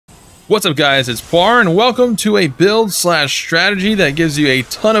What's up guys, it's Poir and welcome to a build slash strategy that gives you a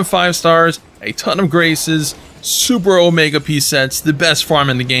ton of 5 stars, a ton of graces, super omega P sets, the best farm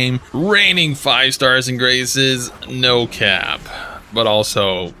in the game, raining 5 stars and graces, no cap, but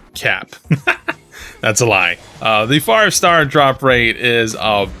also cap. That's a lie. The 5-star drop rate is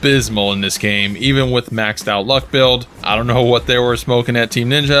abysmal in this game, even with maxed out luck build. I don't know what they were smoking at Team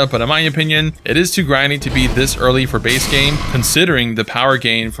Ninja, but in my opinion, it is too grindy to be this early for base game, considering the power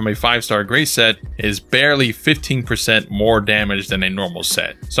gain from a 5-star grace set is barely 15% more damage than a normal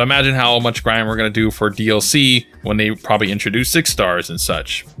set. So imagine how much grind we're going to do for DLC when they probably introduce 6 stars and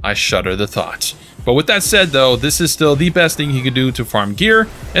such. I shudder the thought. But with that said though, this is still the best thing you can do to farm gear,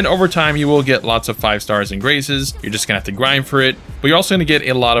 and over time you will get lots of 5 stars and graces. You're just gonna have to grind for it, but you're also gonna get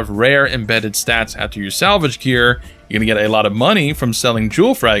a lot of rare embedded stats after you salvage gear. You're gonna get a lot of money from selling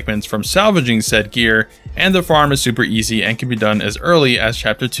jewel fragments from salvaging said gear, and the farm is super easy and can be done as early as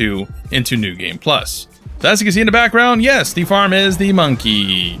Chapter 2 into New Game Plus. So as you can see in the background, yes, the farm is the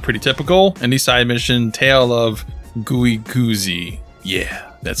monkey. Pretty typical, and the side mission, Tale of Gooey Goozy. Yeah.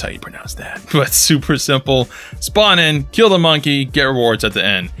 That's how you pronounce that. But super simple. Spawn in, kill the monkey, get rewards at the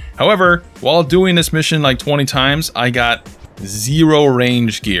end. However, while doing this mission like 20 times, I got 0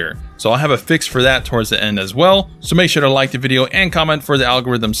 range gear. So I'll have a fix for that towards the end as well. So make sure to like the video and comment for the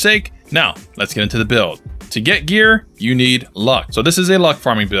algorithm's sake. Now, let's get into the build. To get gear, you need luck. So this is a luck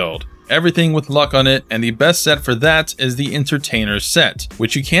farming build. Everything with luck on it, and the best set for that is the Entertainer set,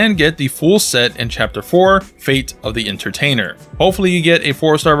 which you can get the full set in Chapter 4, Fate of the Entertainer. Hopefully you get a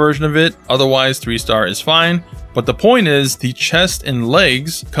 4-star version of it, otherwise 3-star is fine. But the point is, the chest and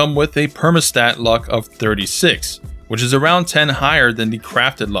legs come with a permastat luck of 36, which is around 10 higher than the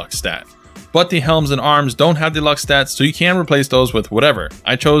crafted luck stat. But the helms and arms don't have the luck stats, so you can replace those with whatever.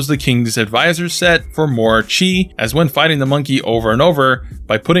 I chose the King's Advisor set for more chi, as when fighting the monkey over and over,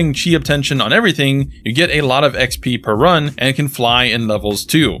 by putting chi obtention on everything, you get a lot of XP per run and can fly in levels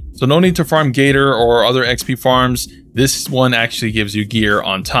too. So no need to farm Gator or other XP farms. This one actually gives you gear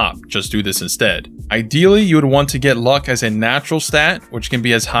on top. Just do this instead. Ideally, you would want to get luck as a natural stat, which can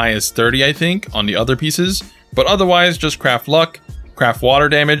be as high as 30, I think, on the other pieces. But otherwise, just craft luck, craft water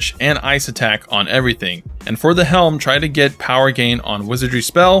damage, and ice attack on everything. And for the helm, try to get power gain on wizardry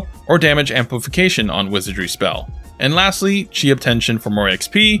spell or damage amplification on wizardry spell. And lastly, chi obtention for more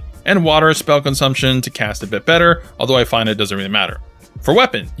XP, and water spell consumption to cast a bit better, although I find it doesn't really matter. For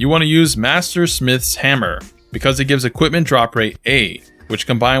weapon, you want to use Master Smith's Hammer, because it gives equipment drop rate A, which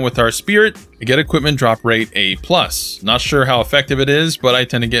combined with our spirit, you get equipment drop rate A+. Not sure how effective it is, but I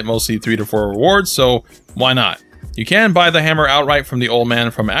tend to get mostly 3 to 4 rewards, so why not? You can buy the hammer outright from the old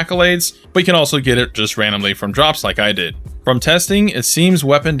man from Accolades, but you can also get it just randomly from drops like I did. From testing, it seems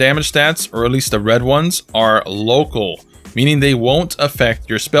weapon damage stats, or at least the red ones, are local, meaning they won't affect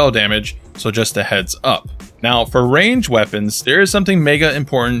your spell damage, so just a heads up. Now, for ranged weapons, there is something mega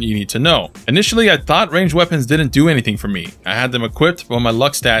important you need to know. Initially, I thought ranged weapons didn't do anything for me. I had them equipped, but my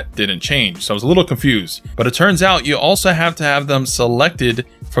luck stat didn't change, so I was a little confused. But it turns out you also have to have them selected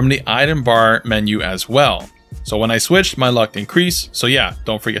from the item bar menu as well. So when I switched, my luck increased, so yeah,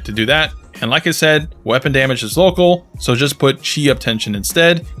 don't forget to do that. And like I said, weapon damage is local, so just put chi obtention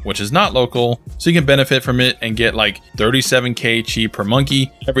instead, which is not local, so you can benefit from it and get like 37k chi per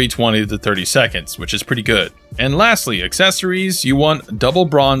monkey every 20 to 30 seconds, which is pretty good. And lastly, accessories, you want double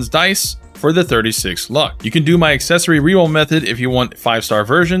bronze dice for the 36 luck. You can do my accessory reroll method if you want 5-star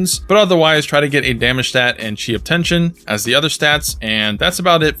versions, but otherwise try to get a damage stat and chi obtention as the other stats, and that's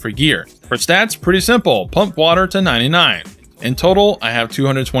about it for gear. For stats, pretty simple, pump water to 99. In total, I have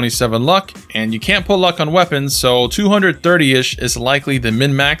 227 luck, and you can't put luck on weapons, so 230-ish is likely the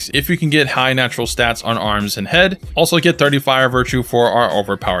min-max if you can get high natural stats on arms and head. Also get 30 fire virtue for our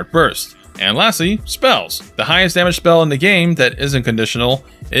overpowered burst. And lastly, spells. The highest damage spell in the game that isn't conditional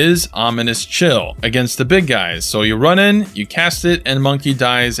is Ominous Chill against the big guys. So you run in, you cast it, and monkey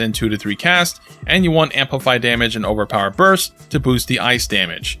dies in 2 to 3 casts, and you want amplify damage and overpowered burst to boost the ice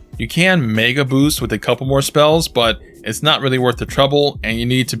damage. You can mega boost with a couple more spells, but it's not really worth the trouble, and you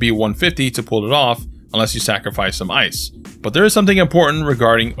need to be 150 to pull it off unless you sacrifice some ice. But there is something important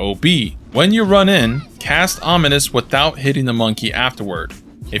regarding OB. When you run in, cast Ominous without hitting the monkey afterward.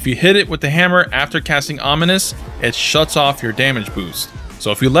 If you hit it with the hammer after casting Ominous, it shuts off your damage boost.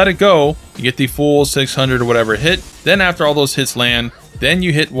 So if you let it go, you get the full 600 or whatever hit, then after all those hits land, then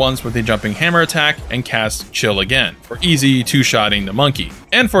you hit once with a jumping hammer attack and cast Chill again for easy 2-shotting the monkey.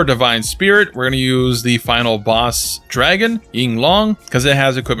 And for Divine Spirit, we're going to use the final boss dragon, Ying Long, because it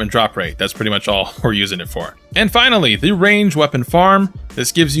has equipment drop rate. That's pretty much all we're using it for. And finally, the range weapon farm.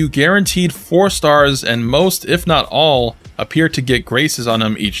 This gives you guaranteed 4 stars and most, if not all, appear to get graces on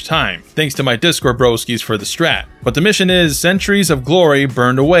them each time, thanks to my Discord broskies for the strat. But the mission is Centuries of Glory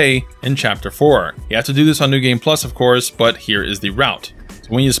Burned Away in Chapter 4. You have to do this on New Game Plus, of course, but here is the route. So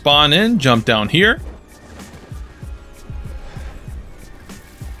when you spawn in, jump down here.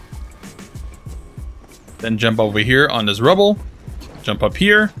 Then jump over here on this rubble. Jump up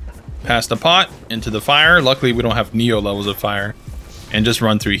here, past the pot, into the fire. Luckily, we don't have Neo levels of fire. And just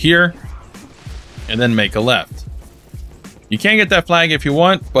run through here, and then make a left. You can get that flag if you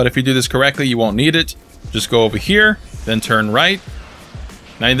want, but if you do this correctly, you won't need it. Just go over here, then turn right.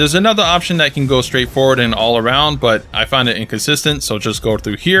 Now, there's another option that can go straight forward and all around, but I find it inconsistent, so just go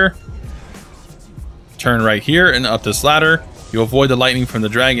through here. Turn right here and up this ladder. You'll avoid the lightning from the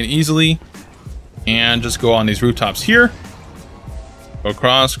dragon easily. And just go on these rooftops here. Go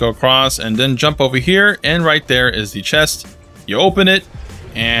across, and then jump over here, and right there is the chest. You open it,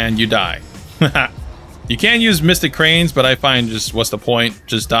 and you die. You can use Mystic Cranes, but I find just what's the point?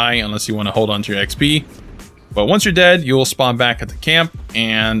 Just die unless you want to hold on to your XP. But once you're dead, you'll spawn back at the camp,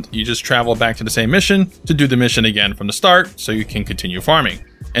 and you just travel back to the same mission to do the mission again from the start, so you can continue farming.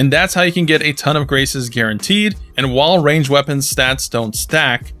 And that's how you can get a ton of graces guaranteed. And while ranged weapons stats don't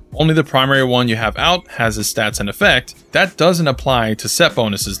stack, only the primary one you have out has its stats in effect. That doesn't apply to set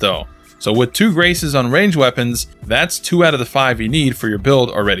bonuses though. So with 2 graces on ranged weapons, that's 2 out of the 5 you need for your build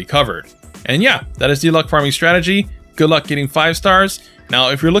already covered. And yeah, that is the luck farming strategy. Good luck getting 5 stars.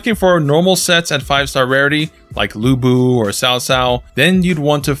 Now, if you're looking for normal sets at 5-star rarity, like Lubu or Cao Cao, then you'd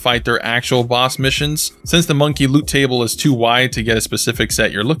want to fight their actual boss missions, since the monkey loot table is too wide to get a specific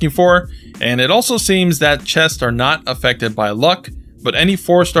set you're looking for. And it also seems that chests are not affected by luck, but any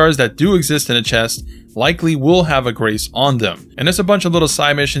 4 stars that do exist in a chest likely will have a grace on them. And there's a bunch of little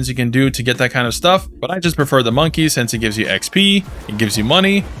side missions you can do to get that kind of stuff, but I just prefer the monkey since it gives you XP, it gives you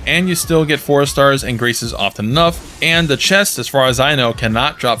money, and you still get 4 stars and graces often enough. And the chest, as far as I know,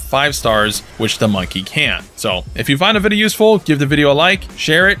 cannot drop 5 stars, which the monkey can. So if you find the video useful, give the video a like,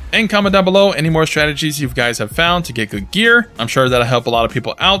 share it, and comment down below any more strategies you guys have found to get good gear. I'm sure that'll help a lot of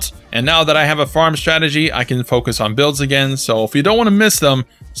people out. And now that I have a farm strategy, I can focus on builds again. So if you don't want to miss them,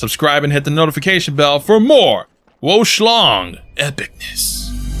 subscribe and hit the notification bell for more Wo Shlong epicness.